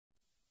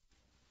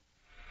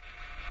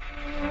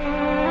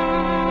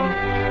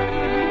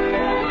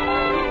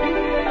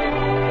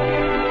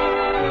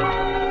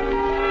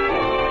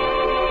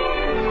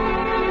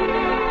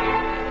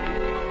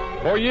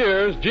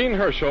years, Gene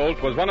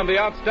Hersholt was one of the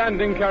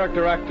outstanding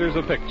character actors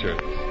of pictures.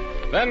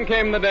 Then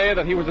came the day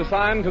that he was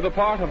assigned to the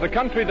part of the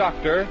country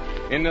doctor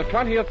in the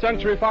 20th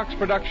Century Fox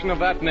production of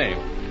that name.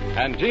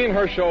 And Gene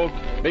Hersholt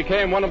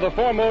became one of the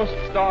foremost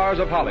stars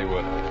of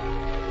Hollywood.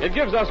 It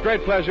gives us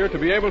great pleasure to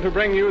be able to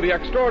bring you the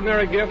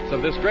extraordinary gifts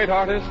of this great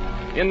artist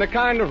in the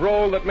kind of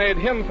role that made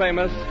him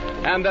famous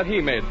and that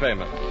he made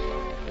famous.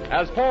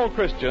 As Paul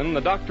Christian,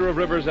 the doctor of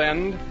River's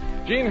End,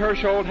 Gene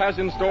Hersholt has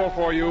in store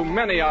for you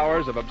many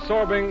hours of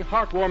absorbing,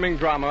 heartwarming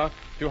drama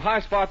to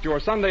high-spot your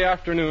Sunday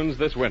afternoons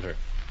this winter.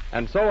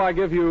 And so I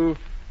give you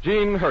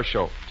Gene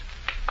Hersholt.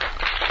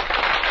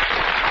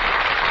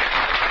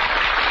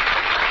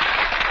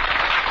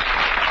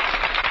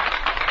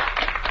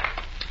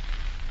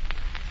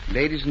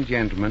 Ladies and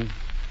gentlemen,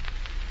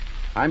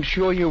 I'm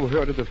sure you've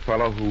heard of the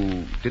fellow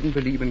who didn't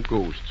believe in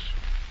ghosts,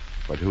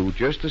 but who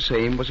just the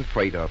same was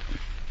afraid of them.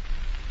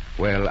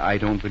 Well, I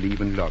don't believe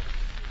in luck,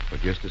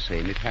 but just the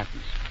same it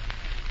happens.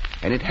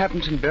 And it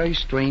happens in very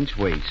strange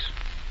ways.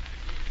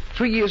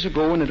 3 years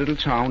ago in a little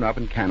town up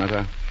in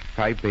Canada,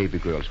 5 baby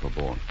girls were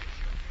born.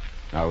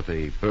 Now,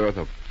 the birth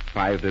of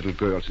 5 little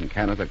girls in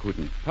Canada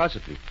couldn't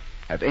possibly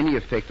have any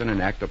effect on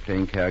an actor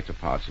playing character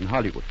parts in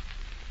Hollywood.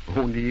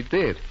 Only it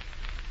did.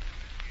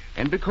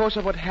 And because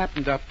of what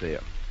happened up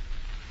there,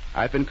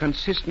 I've been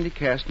consistently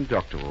casting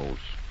doctor roles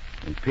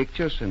in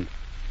pictures and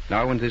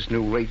now in this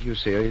new radio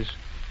series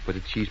for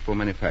the Cheesebro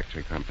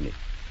Manufacturing Company.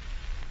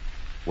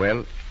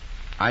 Well,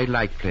 I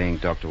like playing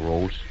doctor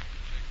roles.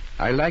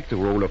 I like the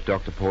role of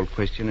Dr. Paul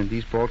Christian in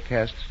these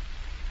broadcasts.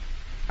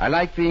 I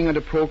like being on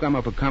the program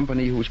of a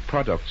company whose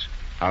products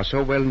are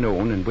so well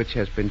known and which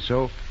has been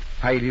so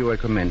highly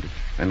recommended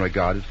and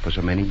regarded for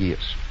so many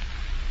years.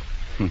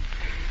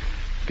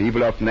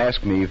 People often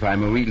ask me if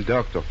I'm a real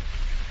doctor,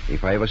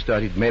 if I ever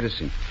studied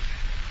medicine.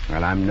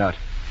 Well, I'm not,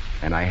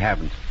 and I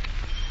haven't.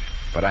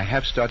 But I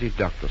have studied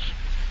doctors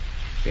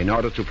in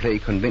order to play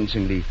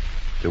convincingly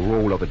the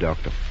role of a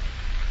doctor.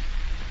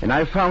 And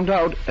I found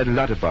out a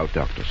lot about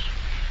doctors.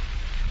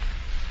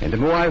 And the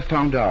more I've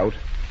found out,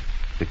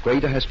 the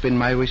greater has been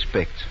my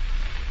respect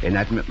and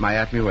my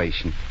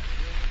admiration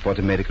for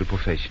the medical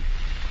profession.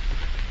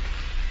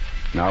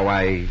 Now,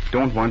 I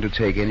don't want to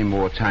take any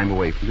more time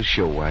away from the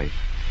show. I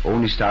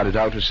only started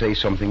out to say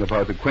something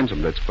about the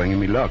quintuplets bringing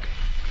me luck.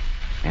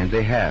 And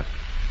they have.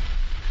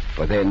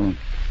 But then,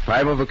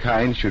 5 of a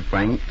kind should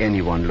bring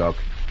anyone luck,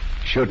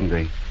 shouldn't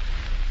they?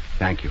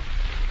 Thank you.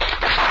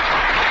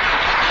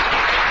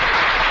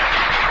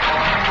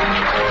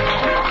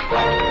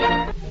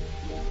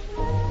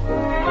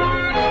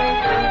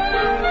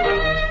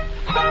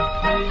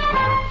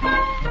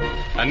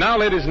 And now,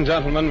 ladies and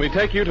gentlemen, we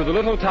take you to the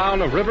little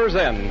town of River's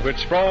End, which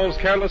sprawls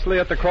carelessly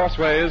at the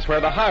crossways where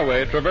the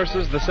highway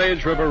traverses the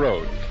Sage River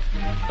Road.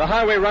 The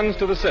highway runs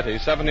to the city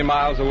 70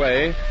 miles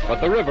away,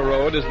 but the river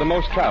road is the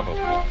most traveled.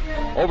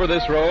 Over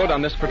this road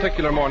on this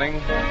particular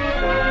morning...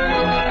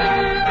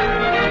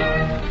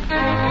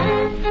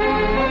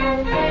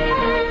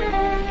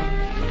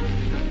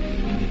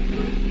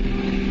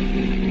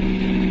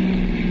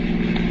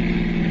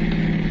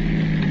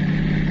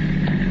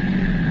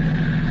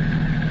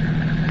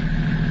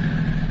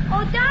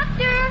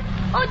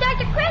 Oh,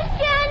 Dr.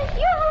 Christian!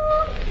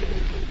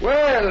 Yoo-hoo!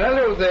 Well,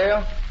 hello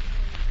there.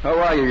 How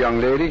are you, young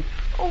lady?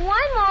 Oh,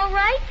 I'm all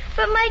right,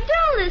 but my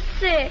doll is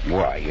sick.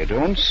 Why, you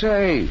don't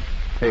say.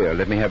 Here,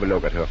 let me have a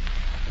look at her.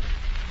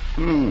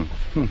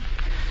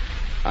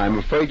 I'm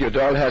afraid your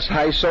doll has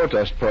high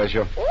sawdust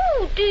pressure.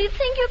 Oh, do you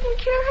think you can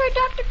cure her,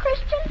 Dr.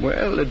 Christian?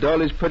 Well, the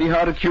doll is pretty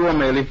hard to cure,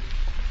 Millie.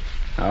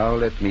 Now,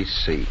 let me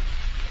see.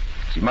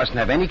 She mustn't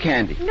have any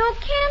candy. No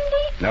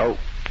candy? No.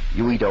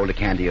 You eat all the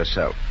candy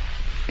yourself.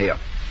 Here.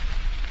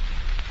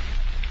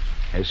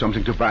 Have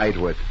something to buy it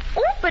with.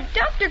 Oh, but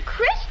Dr.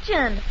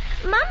 Christian,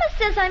 Mama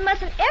says I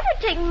mustn't ever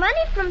take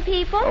money from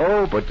people.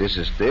 Oh, but this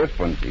is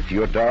different. If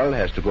your doll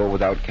has to go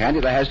without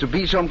candy, there has to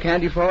be some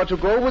candy for her to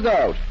go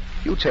without.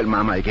 You tell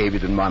Mama I gave it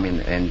to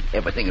Mommy and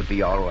everything will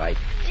be all right.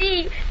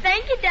 Gee,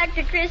 thank you,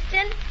 Dr.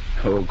 Christian.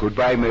 Oh,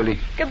 goodbye, Millie.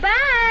 Goodbye.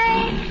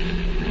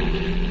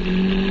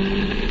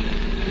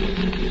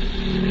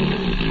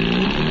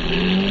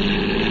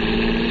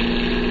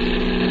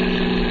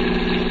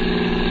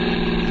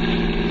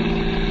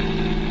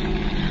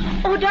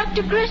 Oh,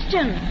 Dr.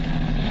 Christian.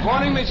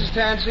 Morning, Mrs.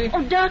 Tansy.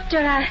 Oh,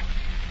 Doctor,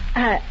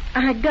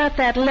 I got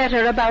that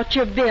letter about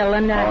your bill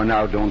and Oh,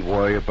 now don't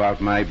worry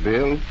about my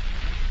bill.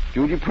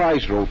 Judy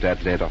Price wrote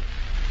that letter.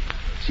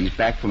 She's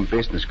back from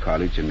business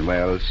college and,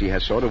 well, she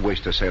has sort of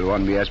wished herself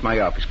on me as my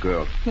office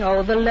girl.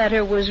 Oh, the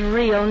letter was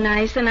real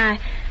nice, and I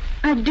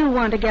do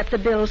want to get the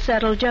bill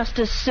settled just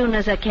as soon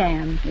as I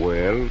can.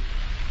 Well,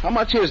 how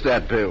much is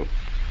that bill?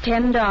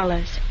 $10.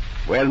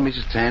 Well,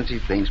 Mrs. Tansy,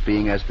 things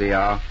being as they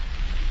are,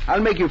 I'll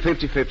make you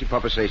 50-50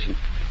 proposition.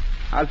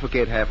 I'll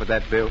forget half of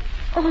that bill.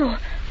 Oh,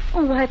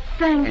 I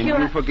thank you.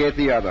 And you forget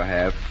the other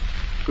half.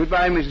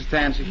 Goodbye, Mrs.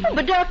 Tansy. Oh,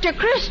 but Dr.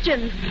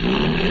 Christian.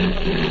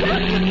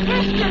 Dr.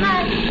 Christian,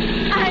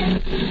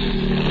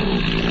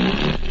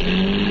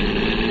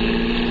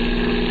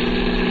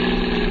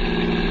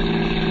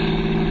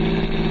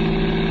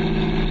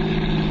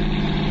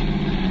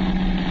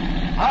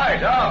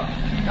 Doc.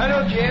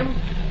 Hello, Jim.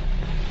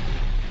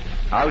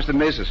 How's the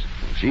missus?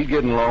 She's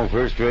getting along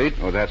first rate.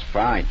 Oh, that's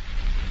fine.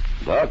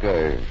 Doc,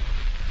 I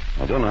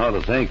don't know how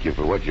to thank you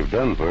for what you've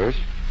done for us.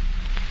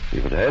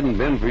 If it hadn't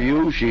been for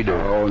you, she'd have...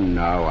 Oh,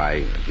 no,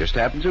 I just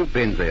happened to have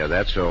been there,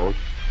 that's all.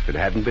 If it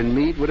hadn't been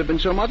me, it would have been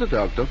some other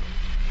doctor.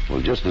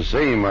 Well, just the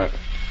same,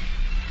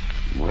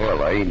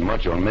 Well, I ain't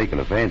much on making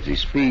a fancy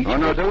speech. Oh,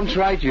 no, don't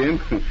try, Jim.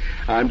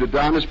 I'm the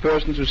darnest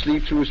person to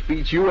sleep through a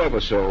speech you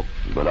ever saw.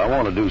 But I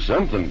want to do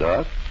something,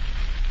 Doc.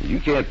 You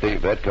can't pay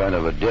that kind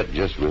of a debt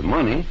just with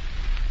money.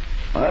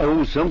 I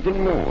owe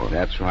something more.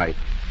 That's right.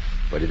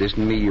 But it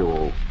isn't me you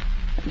owe.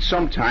 And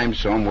sometime,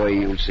 some way,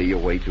 you'll see a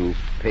way to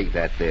pay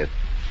that debt.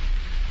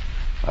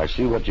 I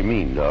see what you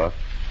mean, Doc.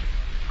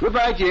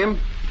 Goodbye, Jim.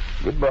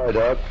 Goodbye,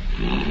 Doc.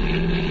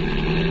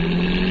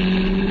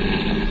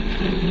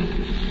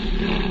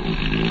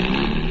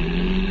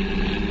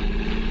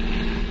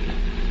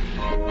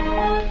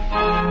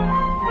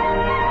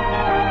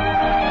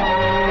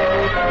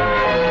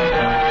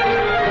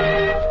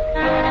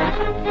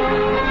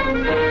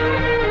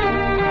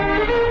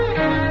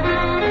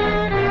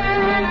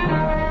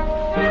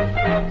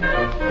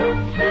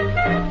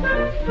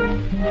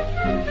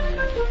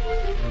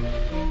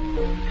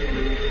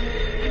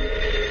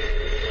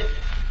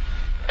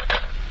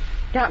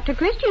 Dr.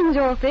 Christian's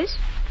office.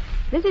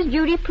 This is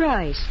Judy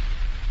Price.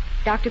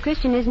 Dr.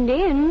 Christian isn't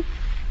in.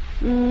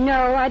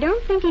 No, I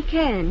don't think he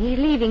can. He's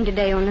leaving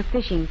today on a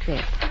fishing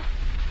trip.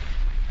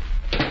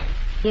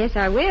 Yes,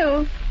 I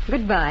will.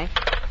 Goodbye.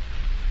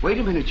 Wait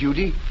a minute,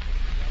 Judy.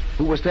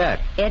 Who was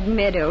that? Ed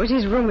Meadows.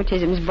 His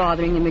rheumatism's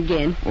bothering him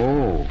again.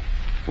 Oh.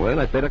 Well,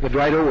 I'd better get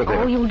right over there.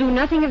 Oh, you'll do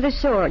nothing of the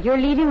sort. You're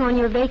leaving on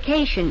your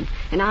vacation,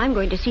 and I'm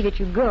going to see that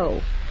you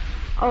go.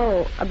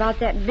 Oh, about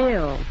that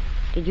bill.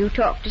 Did you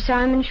talk to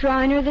Simon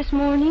Schreiner this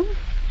morning?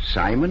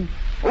 Simon?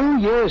 Oh,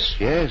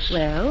 yes.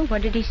 Well,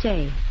 what did he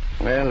say?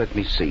 Well, let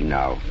me see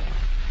now.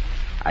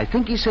 I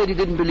think he said he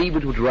didn't believe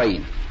it would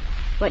rain.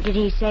 What did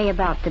he say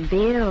about the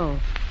bill?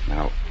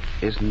 Now,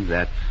 isn't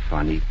that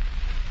funny?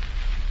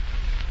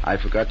 I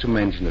forgot to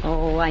mention it.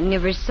 Oh, I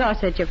never saw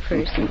such a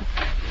person.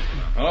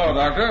 Hello,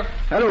 Doctor.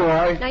 Hello,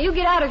 Roy. Now, you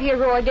get out of here,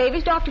 Roy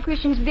Davis. Dr.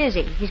 Christian's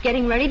busy. He's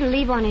getting ready to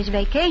leave on his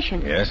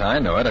vacation. Yes, I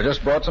know it. I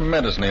just brought some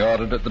medicine he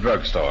ordered at the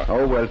drugstore.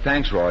 Oh, well,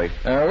 thanks, Roy.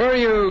 Where are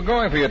you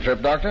going for your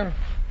trip, Doctor?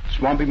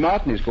 Swampy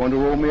Martin is going to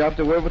row me up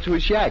the river to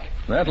his shack.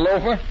 That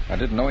loafer? I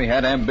didn't know he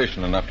had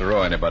ambition enough to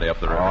row anybody up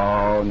the river.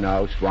 Oh,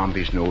 no,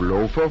 Swampy's no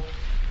loafer.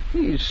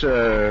 He's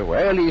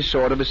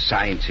sort of a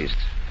scientist.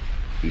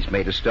 He's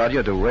made a study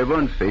of the river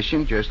and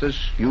fishing just as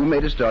you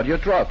made a study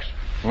of trucks.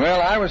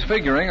 Well, I was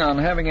figuring on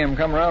having him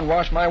come around and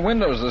wash my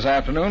windows this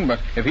afternoon, but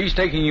if he's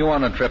taking you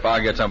on a trip,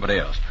 I'll get somebody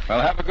else.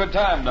 Well, have a good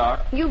time,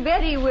 Doc. You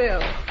bet he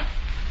will.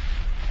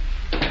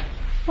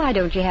 Why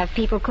don't you have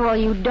people call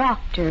you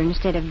doctor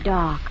instead of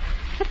doc?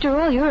 After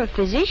all, you're a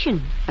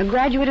physician, a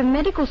graduate of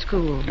medical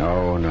school.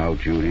 Oh, no,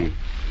 Judy.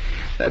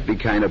 That'd be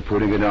kind of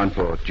putting it on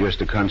for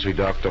just a country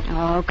doctor.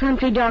 Oh,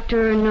 country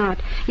doctor or not,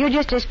 you're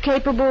just as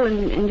capable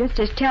and just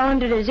as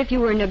talented as if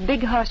you were in a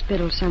big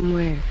hospital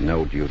somewhere.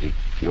 No, Judy,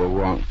 you're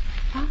wrong.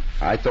 Huh?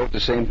 I thought the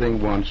same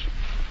thing once.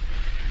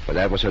 But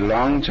that was a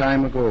long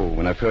time ago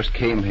when I first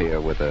came here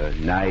with a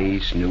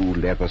nice new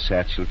leather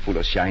satchel full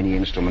of shiny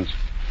instruments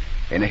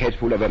and a head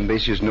full of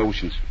ambitious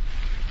notions.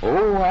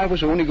 Oh, I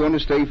was only going to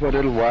stay for a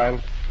little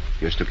while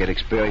just to get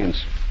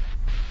experience.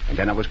 And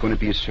then I was going to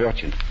be a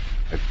surgeon.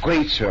 A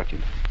great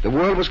surgeon. The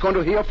world was going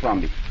to hear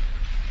from me.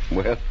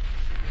 Well,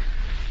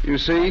 you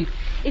see...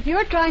 If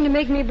you're trying to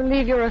make me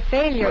believe you're a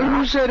failure... Well,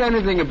 who said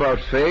anything about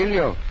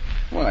failure?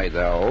 Why,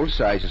 there are all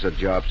sizes of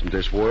jobs in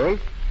this world.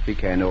 We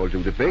can't all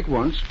do the big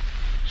ones.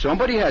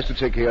 Somebody has to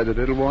take care of the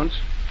little ones.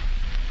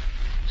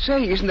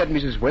 Say, isn't that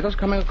Mrs. Withers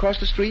coming across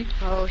the street?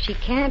 Oh, she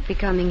can't be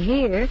coming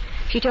here.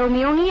 She told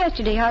me only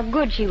yesterday how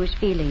good she was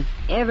feeling.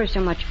 Ever so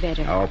much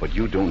better. Oh, but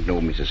you don't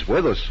know Mrs.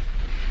 Withers.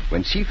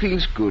 When she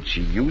feels good,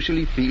 she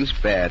usually feels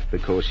bad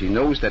because she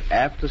knows that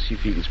after she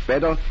feels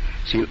better,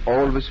 she'll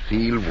always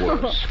feel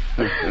worse.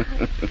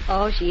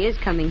 Oh, she is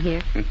coming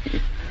here.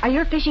 Are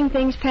your fishing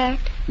things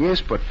packed?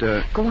 Yes, but...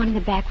 Go on in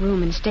the back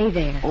room and stay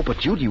there. Oh, but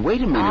Judy,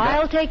 wait a minute.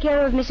 I'll take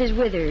care of Mrs.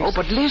 Withers. Oh,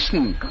 but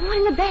listen. Go on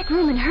in the back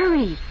room and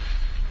hurry.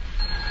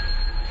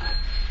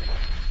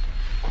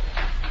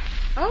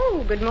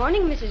 Oh, good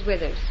morning, Mrs.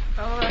 Withers.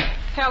 Oh,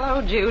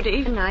 hello,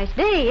 Judy. A nice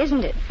day,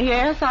 isn't it?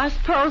 Yes, I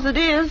suppose it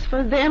is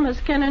for them as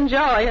can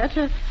enjoy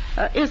it.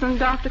 Isn't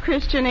Dr.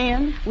 Christian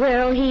in?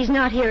 Well, he's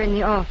not here in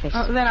the office.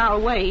 Then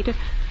I'll wait.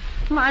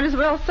 Might as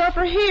well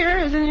suffer here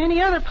as in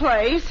any other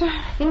place.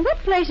 In what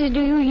places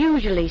do you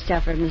usually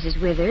suffer, Mrs.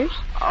 Withers?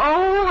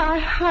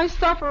 Oh, I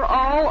suffer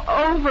all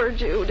over,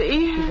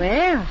 Judy.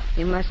 Well,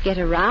 you must get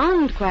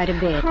around quite a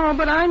bit. Oh,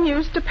 but I'm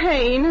used to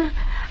pain.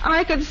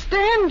 I could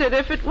stand it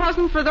if it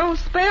wasn't for those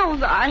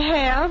spells I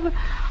have.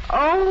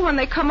 Oh, when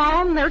they come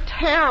on, they're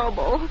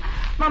terrible.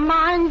 My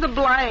mind's a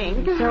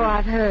blank. So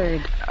I've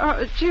heard.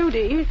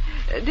 Judy,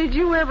 did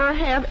you ever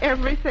have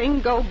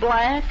everything go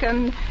black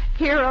and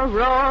hear a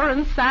roar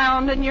and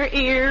sound in your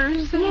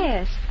ears?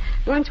 Yes.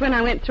 Once when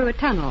I went through a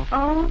tunnel.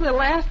 Oh, they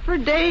last for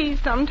days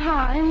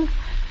sometimes.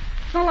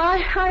 Well,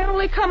 I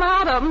only come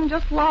out of them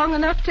just long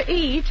enough to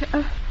eat.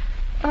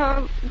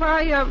 How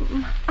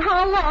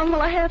long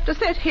will I have to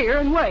sit here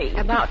and wait?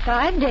 About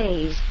 5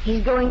 days.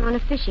 He's going on a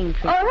fishing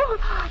trip. Oh,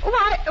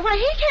 why,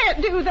 he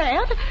can't do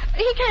that.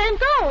 He can't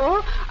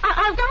go.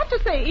 I've got to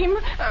see him.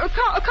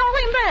 Call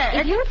him back.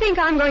 If you think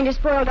I'm going to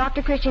spoil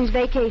Dr. Christian's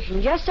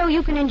vacation just so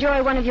you can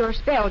enjoy one of your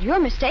spells, you're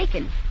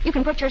mistaken. You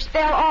can put your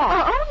spell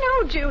off.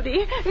 Oh, no,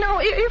 Judy. No,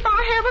 if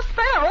I have a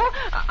spell,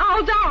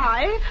 I'll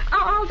die.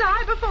 I'll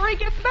die before he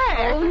gets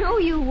back. Oh, no,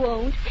 you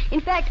won't. In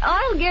fact,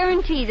 I'll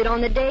guarantee that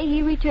on the day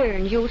he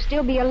returns, you'll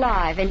still be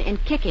alive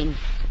and kicking.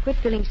 So quit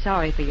feeling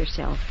sorry for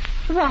yourself.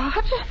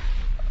 What?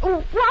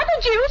 What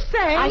did you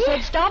say? I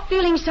said stop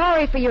feeling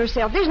sorry for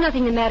yourself. There's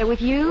nothing the matter with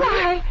you.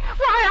 Why,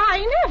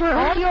 I never.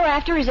 All you're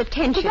after is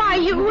attention. Why,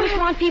 you just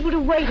want people to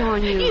wait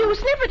on you. You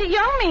snippety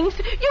younglings.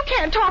 You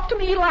can't talk to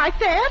me like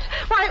that.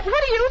 Why,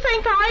 what do you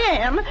think I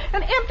am?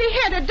 An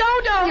empty-headed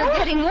dodo? You're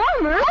getting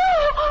warmer.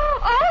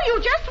 Oh, you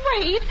just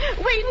wait.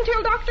 Wait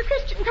until Dr.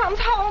 Christian comes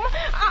home.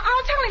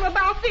 I'll tell him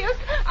about this.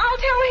 I'll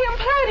tell him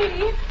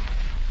plenty.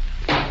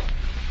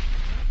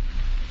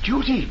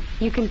 Judy!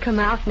 You can come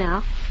out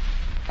now.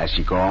 Has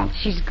she gone?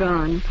 She's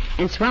gone.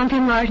 And Swampy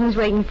Martin's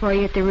waiting for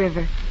you at the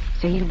river.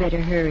 So you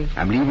better hurry.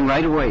 I'm leaving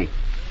right away.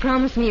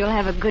 Promise me you'll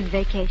have a good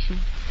vacation.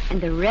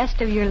 And the rest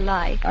of your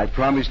life. I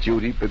promise,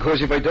 Judy,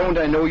 because if I don't,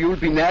 I know you'll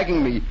be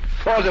nagging me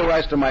for the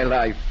rest of my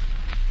life.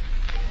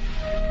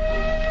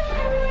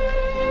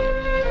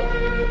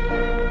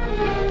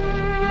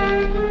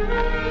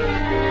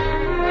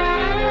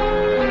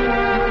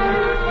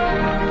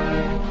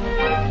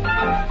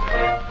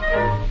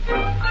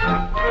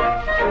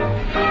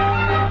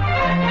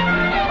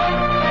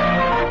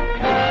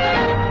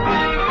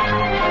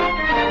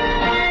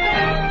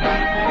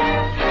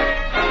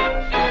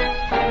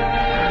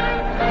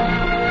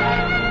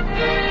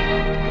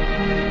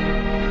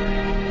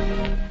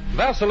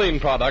 Vaseline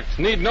products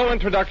need no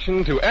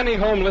introduction to any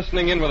home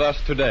listening in with us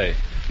today.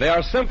 They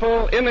are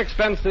simple,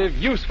 inexpensive,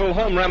 useful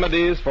home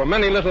remedies for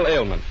many little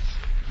ailments.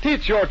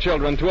 Teach your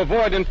children to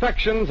avoid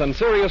infections and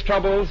serious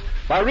troubles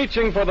by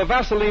reaching for the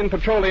Vaseline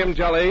petroleum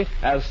jelly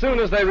as soon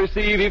as they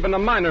receive even a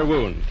minor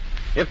wound.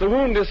 If the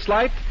wound is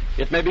slight,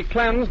 it may be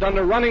cleansed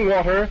under running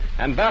water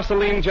and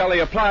Vaseline jelly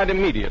applied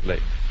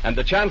immediately, and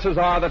the chances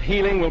are that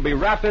healing will be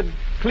rapid,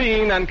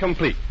 clean, and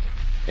complete.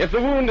 If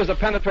the wound is a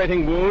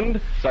penetrating wound,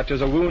 such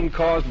as a wound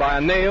caused by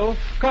a nail,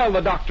 call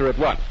the doctor at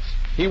once.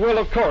 He will,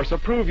 of course,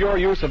 approve your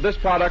use of this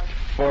product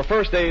for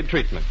first aid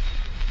treatment.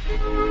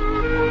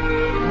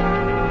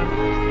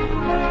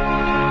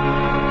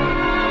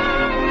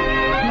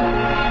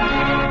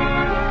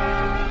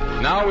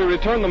 Now we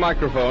return the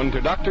microphone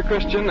to Dr.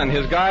 Christian and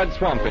his guide,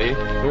 Swampy,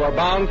 who are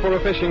bound for a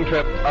fishing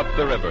trip up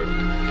the river.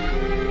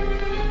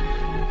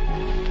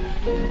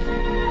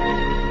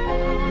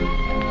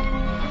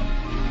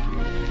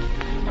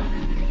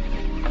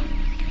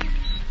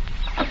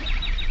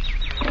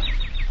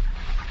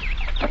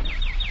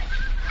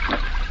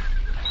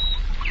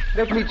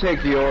 Let me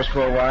take the oars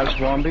for a while,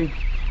 Swampy.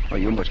 Oh,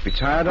 you must be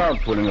tired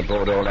out pulling a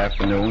boat all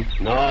afternoon.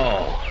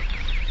 No,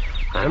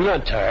 I'm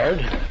not tired.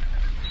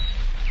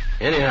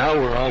 Anyhow,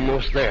 we're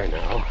almost there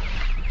now.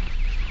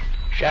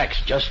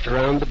 Shack's just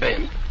around the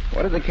bend.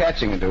 What are the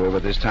catching to do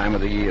at this time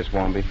of the year,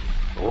 Swampy?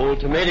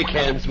 Old tomato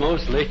cans,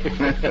 mostly.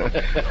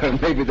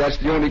 Maybe that's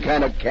the only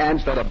kind of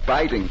cans that are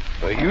biting.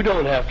 Well, you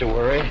don't have to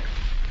worry.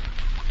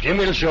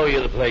 Jimmy'll show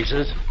you the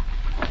places.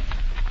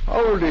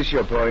 How old is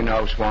your boy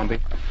now, Swampy?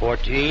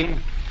 14,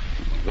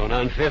 going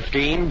on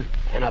 15,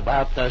 and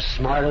about as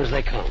smart as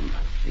they come.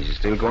 Is he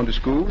still going to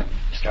school?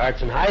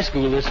 Starts in high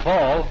school this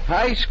fall.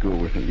 High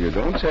school? You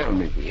don't tell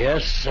me.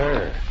 Yes,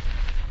 sir.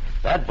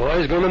 That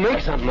boy's going to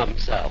make something of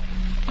himself.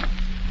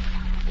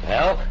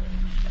 Well,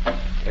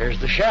 here's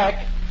the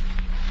shack.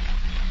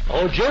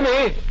 Oh,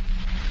 Jimmy!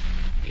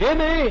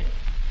 Jimmy!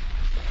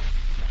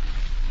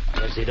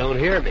 Guess he don't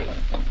hear me.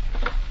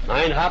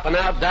 Mind hopping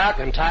out, Doc,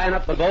 and tying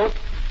up the boat?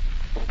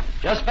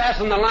 Just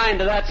fasten the line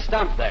to that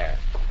stump there.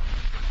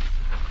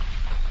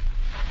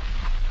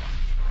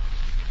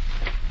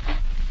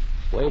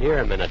 Wait here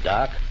a minute,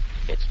 Doc.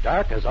 It's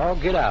dark as all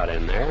get out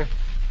in there.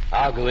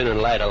 I'll go in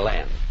and light a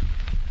lamp.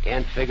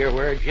 Can't figure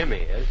where Jimmy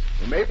is.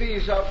 Well, maybe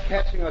he's out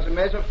catching us a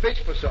mess of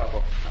fish for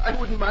supper. I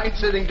wouldn't mind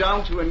sitting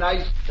down to a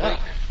nice... Doc.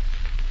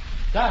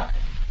 Doc.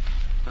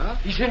 Huh?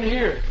 He's in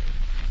here.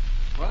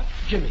 What?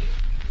 Jimmy.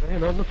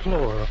 Laying on the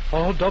floor,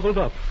 all doubled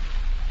up.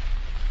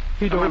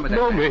 He don't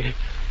know me.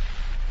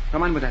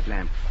 Come on with that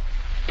lamp.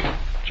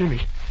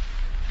 Jimmy.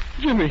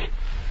 Jimmy.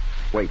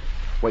 Wait,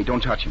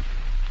 don't touch him.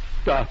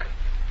 Doc,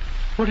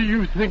 what do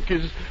you think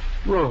is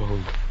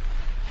wrong?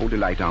 Hold the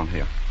light down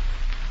here.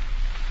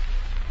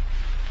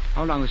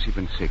 How long has he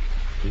been sick?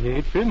 He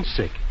ain't been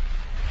sick.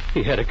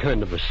 He had a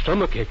kind of a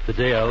stomachache the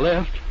day I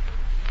left,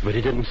 but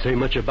he didn't say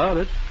much about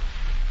it.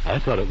 I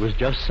thought it was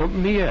just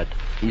something he had.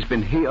 He's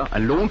been here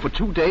alone for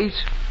 2 days?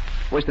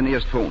 Where's the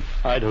nearest phone?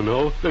 I don't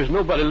know. There's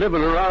nobody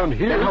living around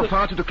here. Then how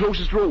far to the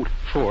closest road?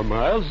 4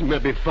 miles,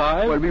 maybe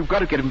 5. Well, we've got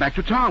to get him back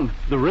to town.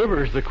 The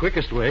river's the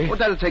quickest way. Well,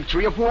 that'll take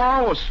 3 or 4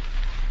 hours.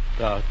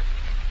 Doc,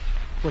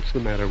 what's the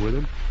matter with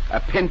him?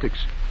 Appendix.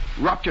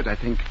 Ruptured, I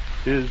think.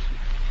 Is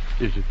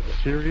it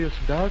serious,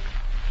 Doc?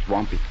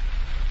 Swampy.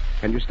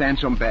 Can you stand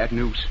some bad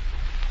news?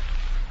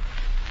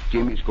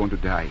 Jimmy's going to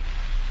die.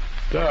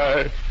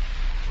 Die?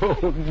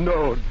 Oh,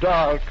 no,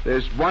 Doc.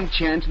 There's 1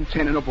 chance in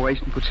 10 an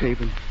operation could save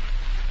him.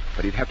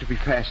 But he'd have to be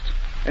fast.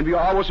 And we're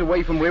hours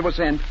away from River's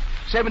End.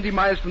 70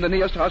 miles from the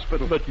nearest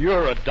hospital. But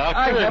you're a doctor.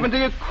 I haven't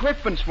the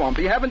equipment,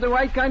 Swampy. I haven't the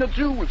right kind of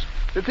tools.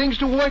 The things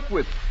to work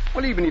with.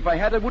 Well, even if I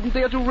had, I wouldn't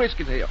dare to risk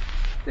it here.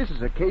 This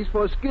is a case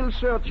for a skilled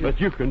surgeon. But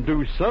you can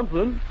do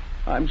something.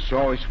 I'm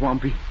sorry,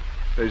 Swampy.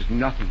 There's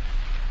nothing.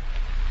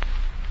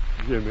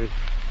 Jimmy.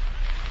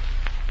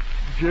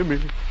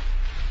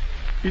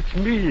 It's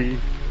me.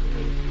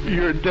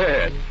 Your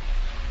dad.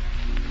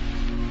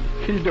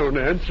 He don't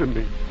answer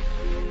me.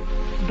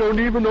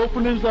 Don't even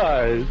open his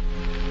eyes.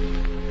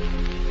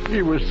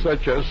 He was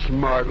such a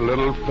smart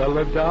little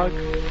fella, Doc.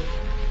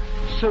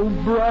 So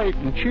bright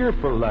and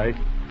cheerful like.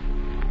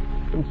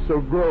 And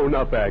so grown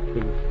up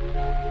acting.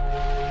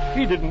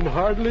 He didn't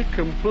hardly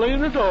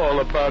complain at all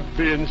about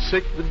being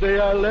sick the day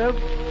I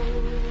left.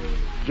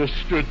 Just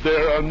stood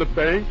there on the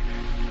bank,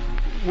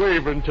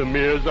 waving to me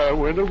as I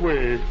went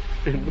away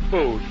in the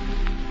boat.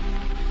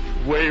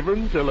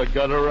 Waving till I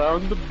got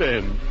around the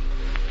bend.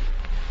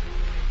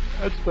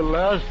 That's the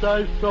last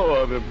I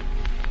saw of him.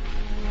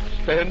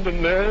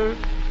 Standing there,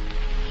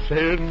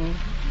 saying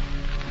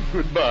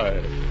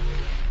goodbye.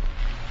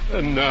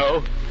 And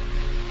now,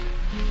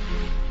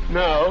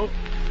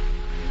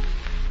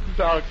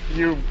 Doc,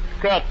 you've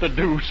got to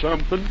do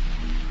something.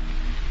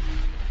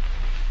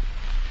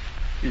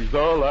 He's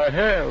all I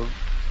have.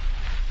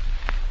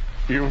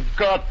 You've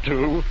got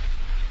to.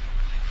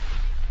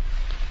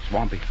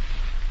 Swampy,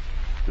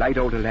 light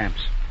all the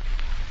lamps.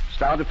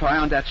 Start a fire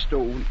on that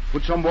stove.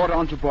 Put some water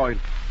on to boil.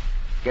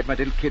 Get my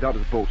little kid out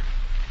of the boat.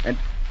 And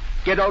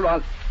get all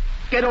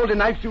the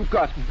knives you've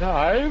got.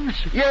 Knives?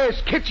 Yes,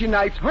 kitchen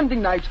knives,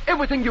 hunting knives,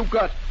 everything you've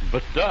got.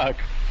 But, Doc,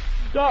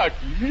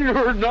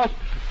 you're not...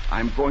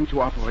 I'm going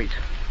to operate.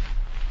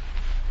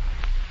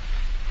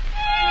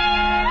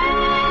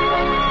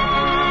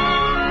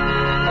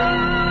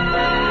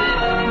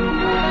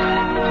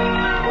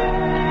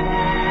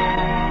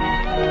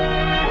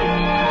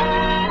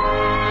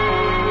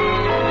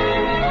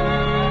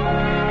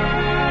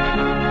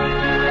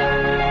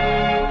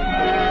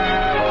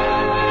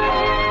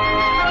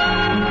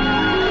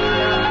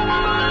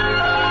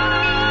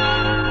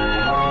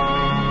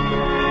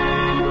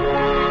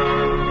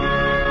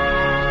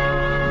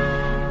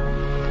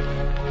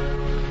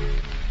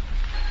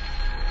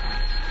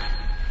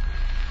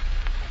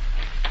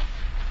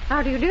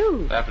 How do you do?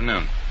 Good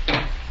afternoon.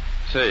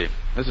 Say,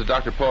 this is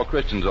Dr. Paul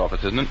Christian's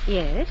office, isn't it?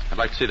 Yes. I'd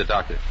like to see the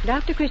doctor.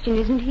 Dr. Christian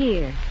isn't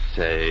here.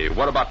 Say,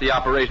 what about the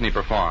operation he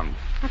performed?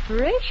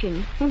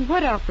 Operation?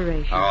 What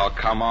operation? Oh,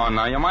 come on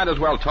now. You might as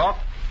well talk.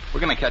 We're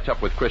going to catch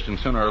up with Christian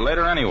sooner or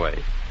later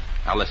anyway.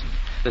 Now, listen,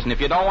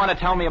 if you don't want to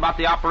tell me about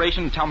the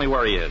operation, tell me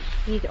where he is.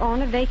 He's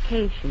on a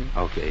vacation.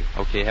 Okay,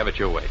 have it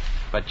your way.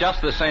 But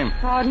just the same...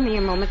 Pardon me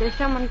a moment. There's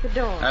someone at the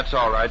door. That's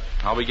all right.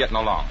 I'll be getting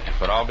along.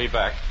 But I'll be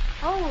back.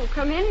 Oh,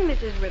 come in,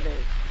 Mrs.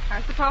 Withers.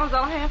 I suppose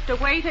I'll have to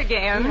wait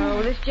again.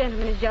 No, this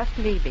gentleman is just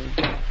leaving.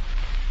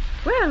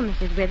 Well,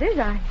 Mrs. Withers,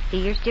 I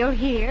see you're still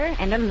here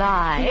and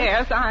alive.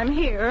 Yes, I'm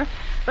here.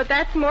 But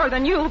that's more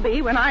than you'll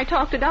be when I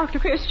talk to Dr.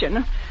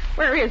 Christian.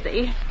 Where is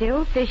he?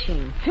 Still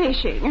fishing.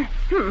 Fishing?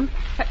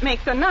 That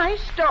makes a nice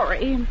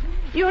story.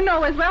 You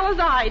know as well as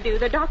I do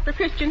that Dr.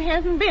 Christian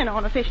hasn't been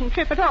on a fishing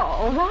trip at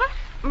all. What?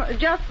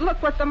 Just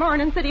look what the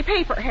Morning City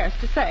paper has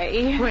to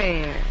say.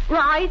 Where?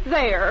 Right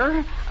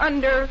there,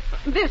 under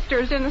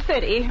visitors in the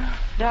city.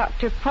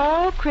 Dr.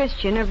 Paul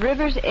Christian of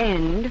River's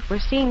End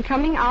was seen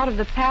coming out of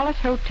the Palace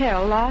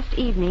Hotel last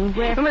evening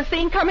where... Was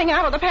seen coming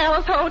out of the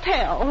Palace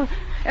Hotel.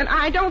 And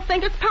I don't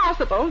think it's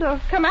possible to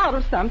come out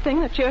of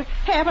something that you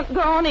haven't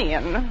gone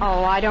in.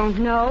 Oh, I don't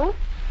know.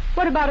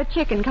 What about a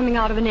chicken coming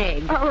out of an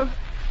egg? Oh,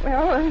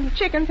 well,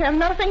 chickens have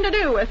nothing to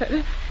do with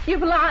it.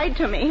 You've lied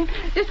to me,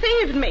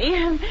 deceived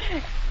me.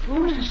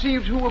 Who's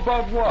deceived who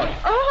about what?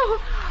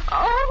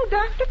 Oh,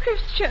 Dr.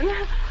 Christian.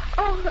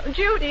 Oh,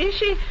 Judy,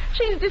 she's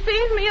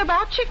deceived me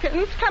about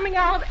chickens coming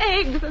out of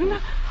eggs and...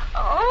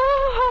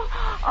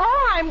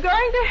 Oh, I'm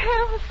going to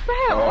have a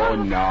spell. Oh,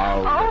 no.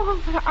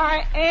 Oh,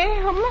 I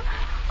am.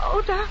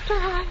 Oh, Doctor,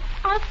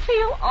 I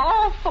feel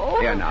awful.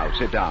 Here now,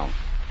 sit down.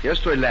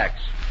 Just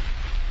relax.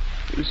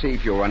 We'll see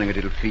if you're running a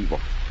little fever.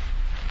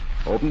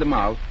 Open the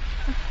mouth.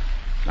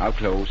 Now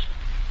close.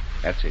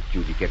 That's it,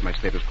 Judy. Get my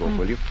stethoscope,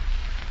 will you?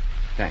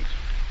 Thanks.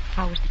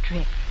 How was the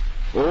trip?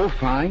 Oh,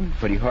 fine.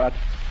 Pretty hot.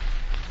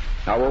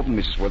 Now open,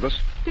 Mrs. Withers.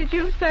 Did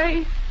you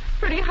say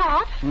pretty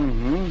hot?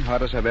 Mm-hmm.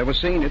 Hot as I've ever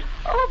seen it.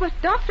 Oh, but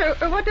Doctor,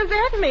 what does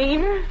that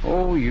mean?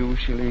 Oh,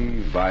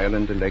 usually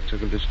violent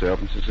electrical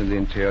disturbances in the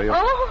interior.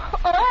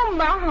 Oh,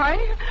 Oh, my.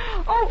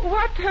 Oh,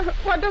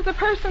 what does a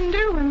person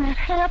do when that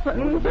happens?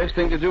 Well, the best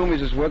thing to do,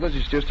 Mrs. Withers,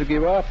 is just to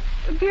give up.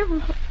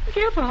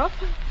 Give up?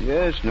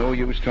 Yes, no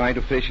use trying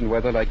to fish in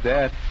weather like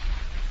that.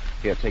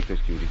 Here, take this,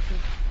 Judy.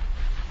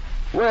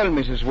 Well,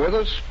 Mrs.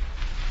 Withers,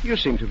 you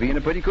seem to be in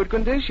a pretty good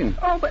condition.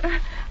 Oh, but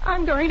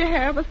I'm going to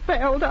have a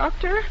spell,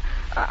 Doctor.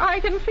 I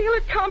can feel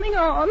it coming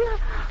on.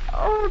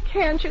 Oh,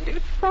 can't you do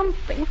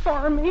something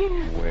for me?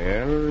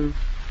 Well,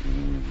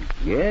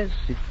 yes,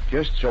 it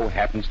just so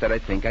happens that I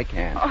think I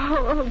can.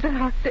 Oh,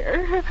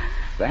 Doctor.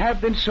 There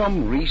have been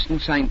some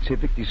recent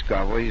scientific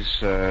discoveries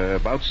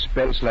about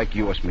spells like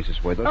yours,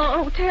 Mrs. Withers.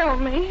 Oh, tell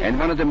me. And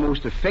one of the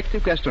most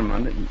effective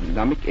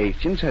gastronomic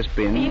agents has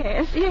been...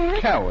 Yes.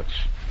 Carrots.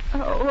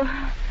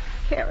 Oh,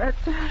 carrots.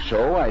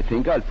 So I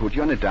think I'll put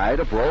you on a diet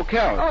of raw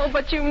carrots. Oh,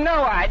 but you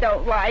know I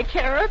don't like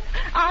carrots.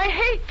 I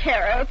hate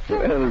carrots.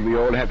 Well, we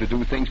all have to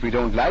do things we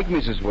don't like,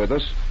 Mrs.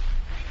 Withers.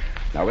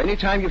 Now,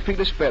 anytime you feel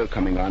a spell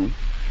coming on,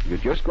 you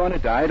just go on a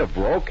diet of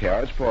raw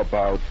carrots for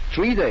about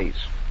 3 days.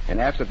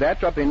 And after that,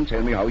 drop in and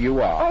tell me how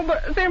you are. Oh,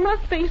 but there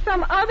must be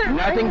some other...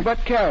 Nothing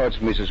but carrots,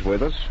 Mrs.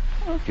 Withers.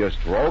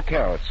 Just raw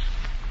carrots.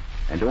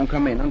 And don't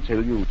come in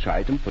until you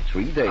try them for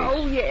 3 days.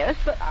 Oh, yes,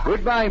 but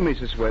Goodbye,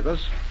 Mrs.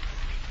 Withers.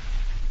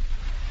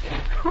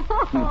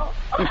 Oh.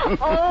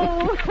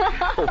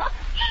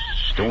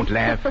 Shh, don't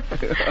laugh.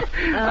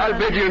 I'll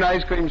bet you an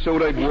ice cream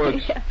soda it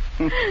works.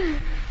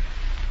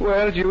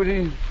 Well,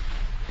 Judy,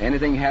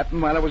 anything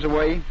happen while I was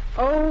away?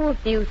 Oh, a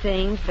few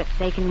things, but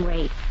they can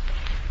wait.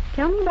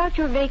 Tell me about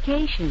your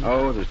vacation.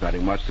 Oh, there's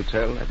nothing much to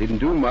tell. I didn't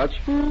do much.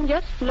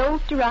 Just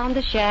loafed around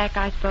the shack,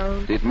 I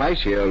suppose. Did my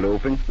share of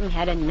loafing. And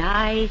had a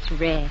nice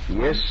rest.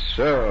 Yes,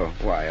 sir.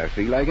 Why, I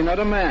feel like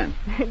another man.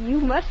 You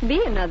must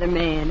be another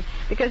man,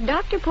 because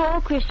Dr.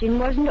 Paul Christian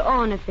wasn't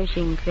on a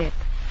fishing trip.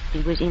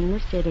 He was in the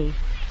city.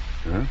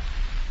 Huh?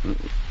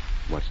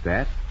 What's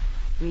that?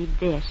 Read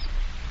this.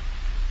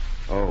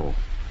 Oh.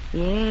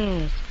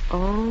 Yes.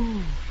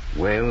 Oh.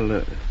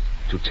 Well,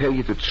 to tell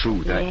you the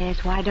truth,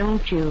 Yes, why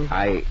don't you?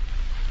 I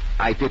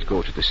did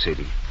go to the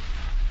city.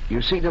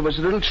 You see, there was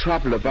a little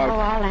trouble about... Oh,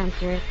 I'll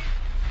answer it.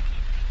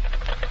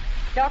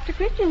 Dr.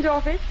 Christian's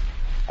office?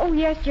 Oh,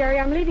 yes, Jerry,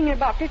 I'm leaving in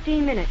about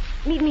 15 minutes.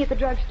 Meet me at the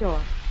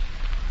drugstore.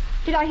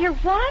 Did I hear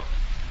what?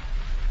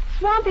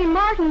 Swampy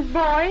Martin's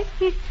boy?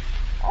 He's...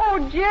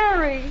 Oh,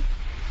 Jerry.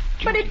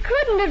 But it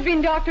couldn't have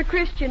been Dr.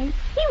 Christian.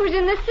 He was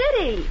in the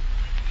city.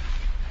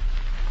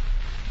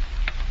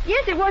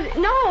 Yes, it was...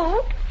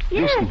 No.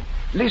 Yes.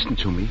 Listen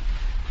to me.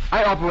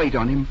 I operate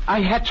on him. I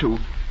had to.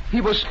 He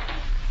was...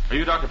 Are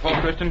you Dr. Paul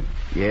Christian?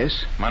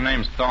 Yes. My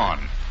name's Thorne.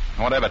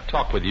 I want to have a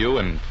talk with you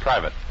in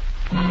private.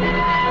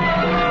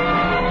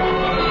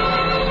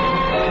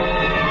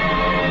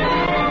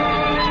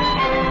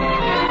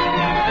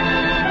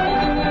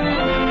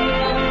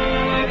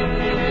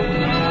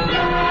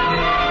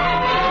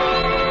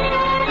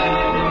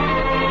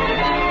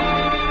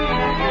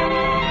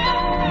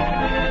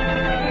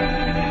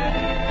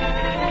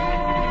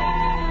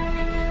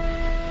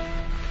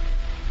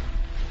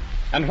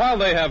 And while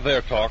they have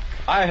their talk,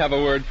 I have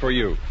a word for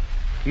you.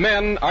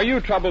 Men, are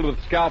you troubled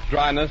with scalp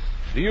dryness?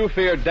 Do you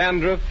fear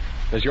dandruff?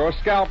 Does your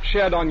scalp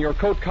shed on your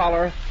coat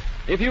collar?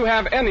 If you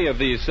have any of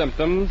these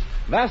symptoms,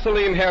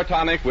 Vaseline Hair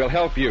Tonic will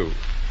help you.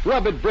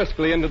 Rub it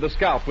briskly into the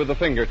scalp with the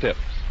fingertips.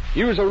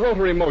 Use a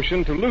rotary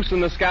motion to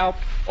loosen the scalp,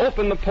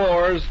 open the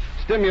pores,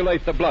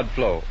 stimulate the blood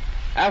flow.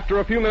 After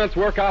a few minutes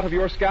work out of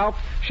your scalp,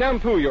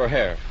 shampoo your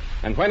hair.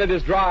 And when it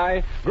is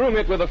dry, groom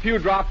it with a few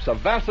drops of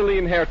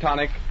Vaseline Hair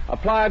Tonic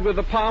applied with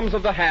the palms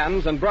of the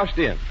hands and brushed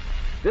in.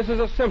 This is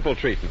a simple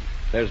treatment.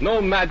 There's no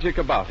magic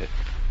about it.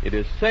 It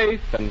is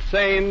safe and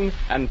sane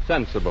and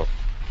sensible.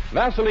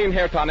 Vaseline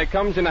Hair Tonic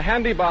comes in a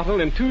handy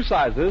bottle in 2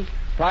 sizes,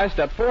 priced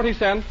at 40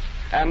 cents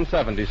and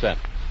 70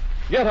 cents.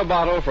 Get a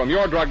bottle from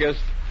your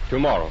druggist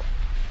tomorrow.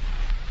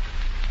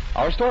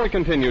 Our story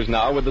continues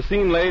now with the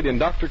scene laid in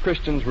Dr.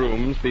 Christian's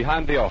rooms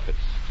behind the office.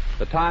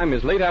 The time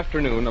is late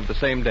afternoon of the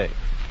same day.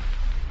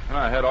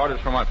 I had orders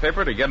from my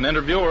paper to get an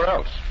interview or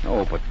else.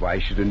 Oh, but why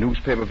should a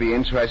newspaper be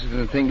interested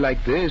in a thing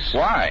like this?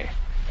 Why?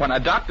 When a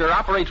doctor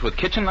operates with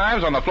kitchen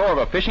knives on the floor of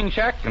a fishing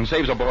shack and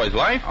saves a boy's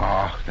life?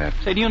 Oh, that...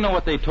 Say, do you know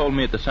what they told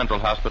me at the Central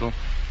Hospital?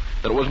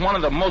 That it was one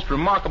of the most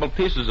remarkable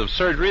pieces of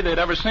surgery they'd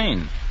ever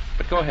seen.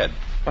 But go ahead.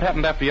 What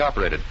happened after he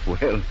operated?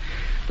 Well,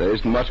 there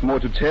isn't much more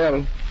to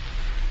tell.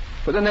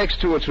 For the next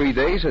 2 or 3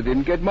 days, I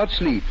didn't get much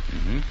sleep.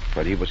 Mm-hmm.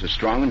 But he was a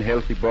strong and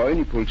healthy boy, and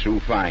he pulled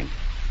through fine.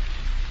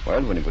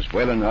 Well, when he was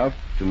well enough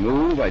to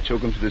move, I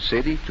took him to the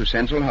city, to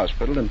Central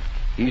Hospital, and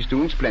he's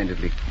doing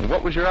splendidly. Well,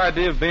 what was your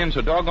idea of being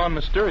so doggone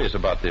mysterious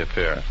about the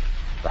affair?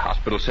 The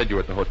hospital said you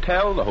were at the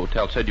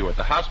hotel said you were at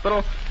the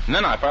hospital, and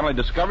then I finally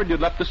discovered you'd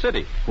left the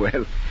city.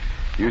 Well,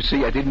 you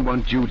see, I didn't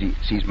want Judy,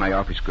 she's my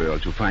office girl,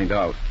 to find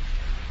out.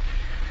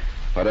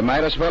 But I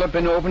might as well have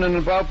been open and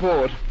about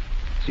board.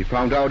 She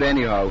found out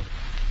anyhow.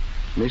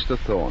 Mr.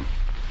 Thorne,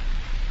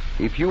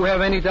 if you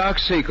have any dark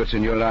secrets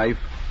in your life,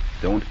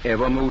 don't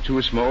ever move to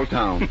a small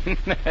town.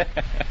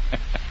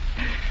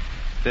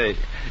 Say,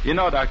 you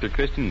know, Dr.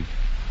 Christian,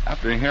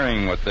 after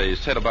hearing what they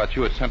said about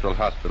you at Central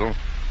Hospital,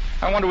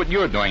 I wonder what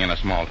you're doing in a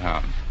small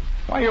town.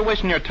 Why you're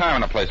wasting your time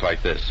in a place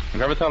like this? Have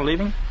you ever thought of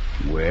leaving?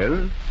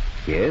 Well,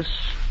 yes.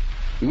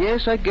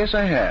 Yes, I guess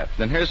I have.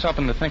 Then here's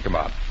something to think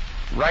about.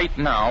 Right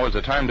now is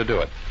the time to do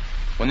it.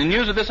 When the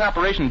news of this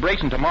operation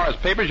breaks in tomorrow's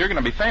papers, you're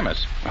going to be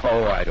famous.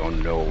 Oh, I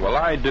don't know. Well,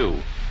 I do.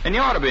 And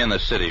you ought to be in the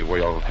city where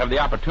you'll have the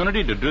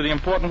opportunity to do the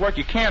important work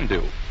you can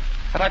do.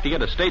 I'd like to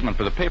get a statement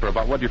for the paper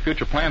about what your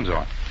future plans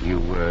are. You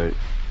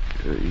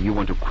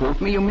want to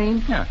quote me, you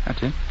mean? Yeah,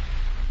 that's it.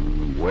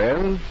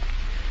 Well,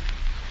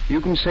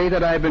 you can say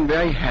that I've been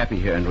very happy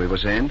here in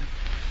River's End.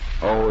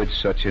 Oh, it's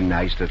such a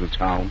nice little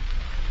town.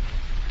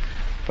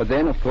 But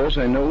then, of course,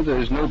 I know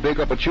there's no big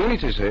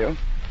opportunities here.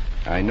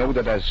 I know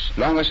that as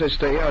long as I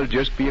stay, I'll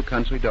just be a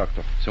country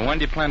doctor. So when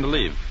do you plan to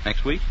leave?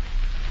 Next week?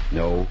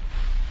 No,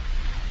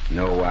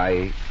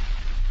 I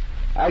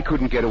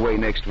couldn't get away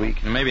next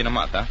week. Maybe in a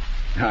month, huh?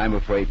 I'm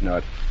afraid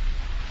not.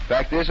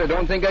 Fact is, I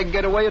don't think I can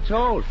get away at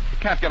all. You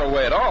can't get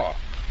away at all.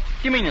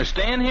 You mean you're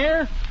staying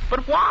here?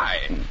 But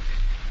why?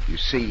 You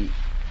see,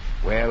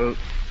 well,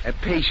 a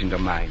patient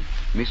of mine,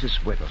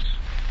 Mrs. Withers,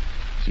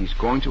 she's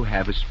going to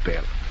have a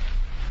spell.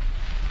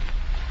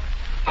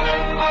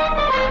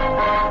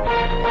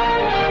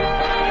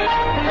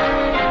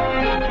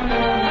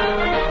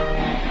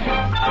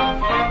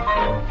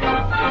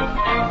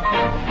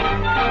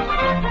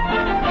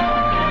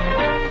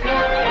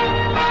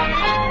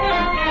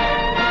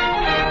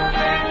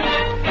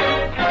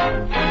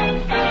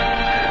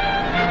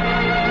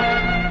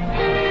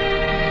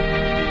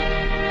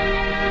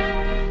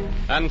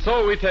 And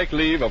so we take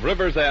leave of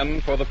River's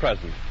End for the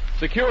present,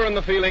 secure in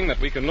the feeling that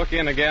we can look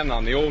in again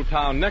on the old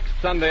town next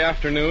Sunday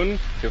afternoon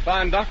to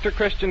find Dr.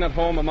 Christian at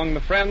home among the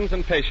friends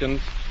and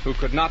patients who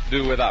could not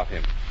do without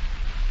him.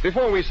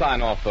 Before we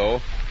sign off,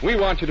 though, we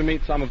want you to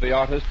meet some of the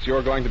artists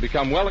you're going to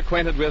become well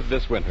acquainted with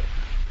this winter.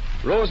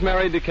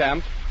 Rosemary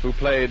DeCamp, who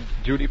played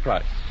Judy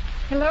Price.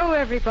 Hello,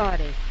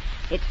 everybody.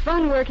 It's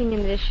fun working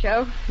in this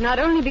show, not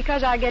only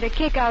because I get a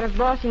kick out of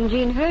bossing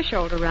Gene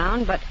Hersholt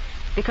around, but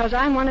because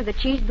I'm one of the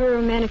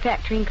Cheeseburger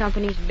Manufacturing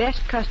Company's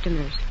best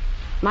customers.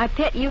 My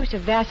pet use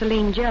of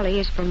Vaseline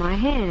jelly is for my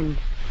hands.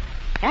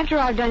 After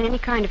I've done any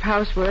kind of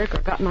housework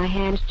or got my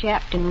hands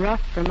chapped and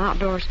rough from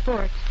outdoor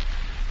sports,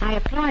 I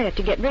apply it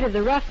to get rid of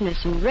the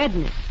roughness and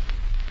redness.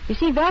 You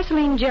see,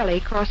 Vaseline jelly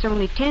costs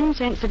only 10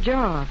 cents a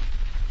jar,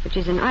 which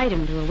is an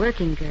item to a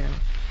working girl.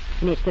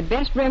 And it's the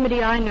best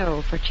remedy I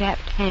know for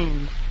chapped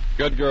hands.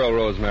 Good girl,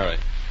 Rosemary.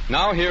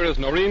 Now here is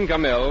Noreen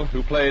Gamil,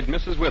 who played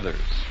Mrs.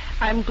 Withers.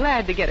 I'm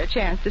glad to get a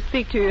chance to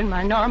speak to you in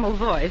my normal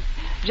voice,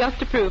 just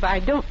to prove I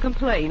don't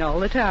complain all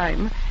the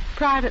time.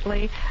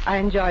 Privately, I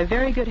enjoy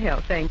very good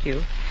health, thank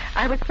you.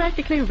 I was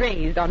practically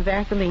raised on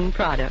Vaseline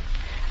products.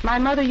 My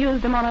mother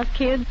used them on us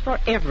kids for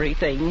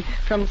everything,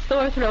 from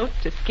sore throat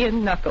to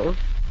skinned knuckles.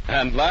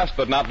 And last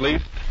but not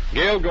least,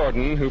 Gail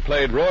Gordon, who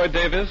played Roy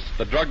Davis,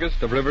 the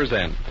druggist of River's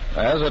End.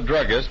 As a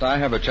druggist, I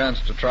have a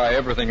chance to try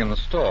everything in the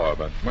store,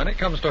 but when it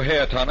comes to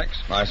hair tonics,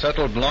 I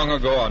settled long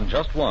ago on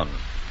just one.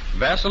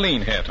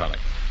 Vaseline hair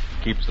tonic.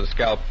 Keeps the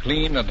scalp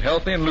clean and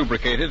healthy and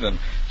lubricated and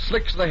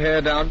slicks the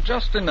hair down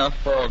just enough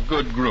for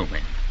good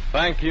grooming.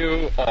 Thank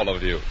you, all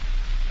of you.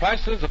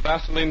 Prices of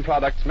Vaseline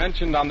products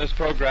mentioned on this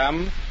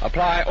program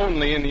apply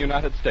only in the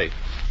United States.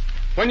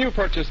 When you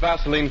purchase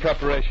Vaseline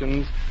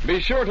preparations,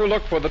 be sure to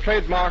look for the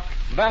trademark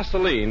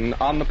Vaseline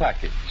on the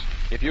package.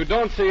 If you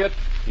don't see it,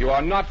 you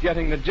are not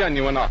getting the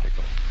genuine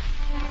article.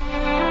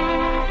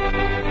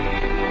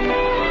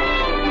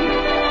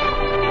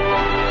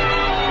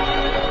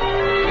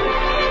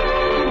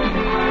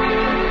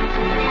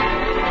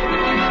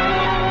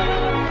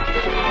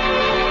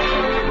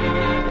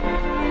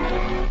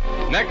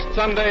 Next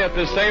Sunday at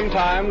this same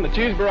time, the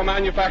Cheeseburger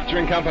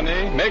Manufacturing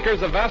Company,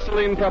 makers of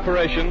Vaseline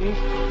preparations,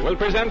 will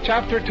present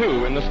Chapter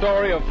 2 in the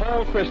story of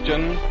Paul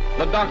Christian,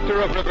 the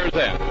Doctor of River's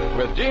End,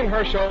 with Gene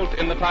Hersholt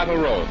in the title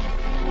role.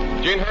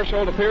 Gene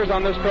Hersholt appears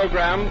on this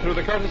program through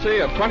the courtesy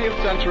of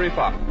 20th Century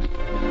Fox.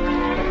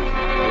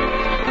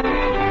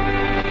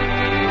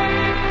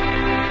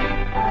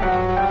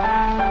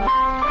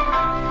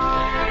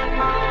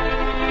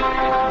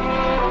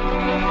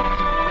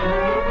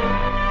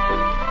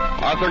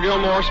 Arthur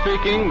Gilmore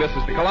speaking. This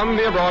is the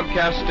Columbia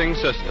Broadcasting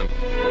System.